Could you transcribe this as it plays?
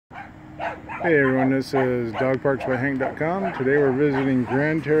Hey everyone, this is dogparksbyhank.com. Today we're visiting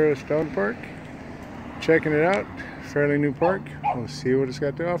Terrace Dog Park. Checking it out. Fairly new park. We'll see what it's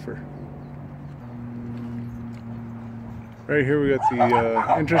got to offer. Right here we got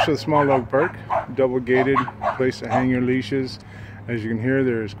the entrance to the small dog park. Double gated, place to hang your leashes. As you can hear,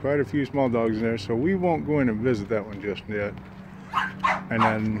 there's quite a few small dogs in there, so we won't go in and visit that one just yet. And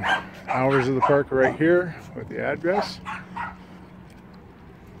then hours of the park are right here with the address.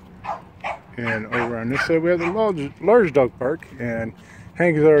 And over on this side we have the large dog park, and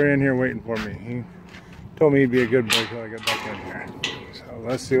Hank is already in here waiting for me. He told me he'd be a good boy until I get back in here. So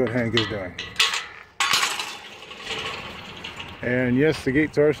let's see what Hank is doing. And yes, the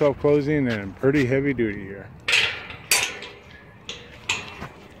gates are self-closing and pretty heavy duty here.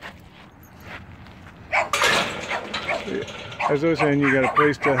 As I was saying, you got a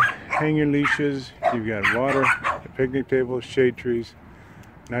place to hang your leashes, you've got water, a picnic table, shade trees,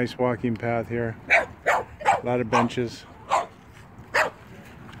 nice walking path here, a lot of benches,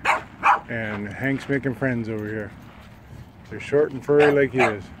 and Hank's making friends over here. They're short and furry like he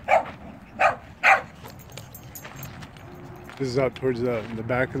is. This is out towards the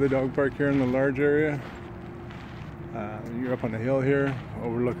back of the dog park here in the large area. You're up on the hill here,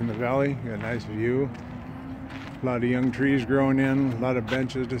 overlooking the valley. You got a nice view. A lot of young trees growing in, a lot of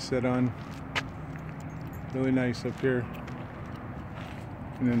benches to sit on. Really nice up here.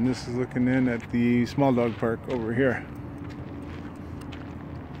 And then this is looking in at the small dog park over here.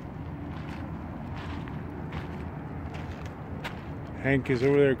 Hank is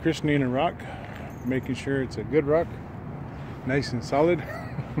over there christening a rock, making sure it's a good rock, nice and solid.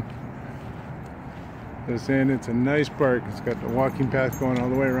 They're saying it's a nice park. It's got the walking path going all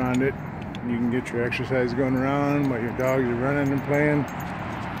the way around it. You can get your exercise going around while your dogs are running and playing.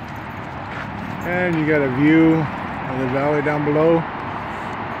 And you got a view of the valley down below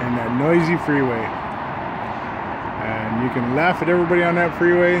and that noisy freeway. And you can laugh at everybody on that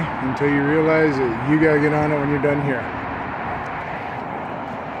freeway until you realize that you gotta get on it when you're done here.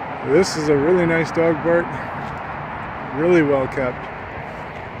 This is a really nice dog park, really well kept.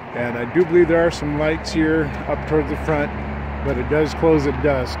 And I do believe there are some lights here up towards the front, but it does close at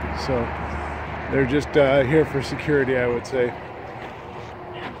dusk, so they're just here for security, I would say.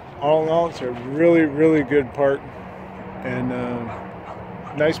 All in all, it's a really, really good park, and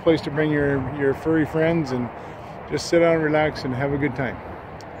nice place to bring your furry friends and just sit down and relax and have a good time.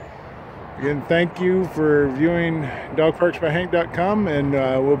 Again, thank you for viewing dogparksbyhank.com, and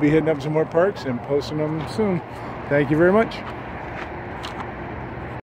we'll be hitting up some more parks and posting them soon. Thank you very much.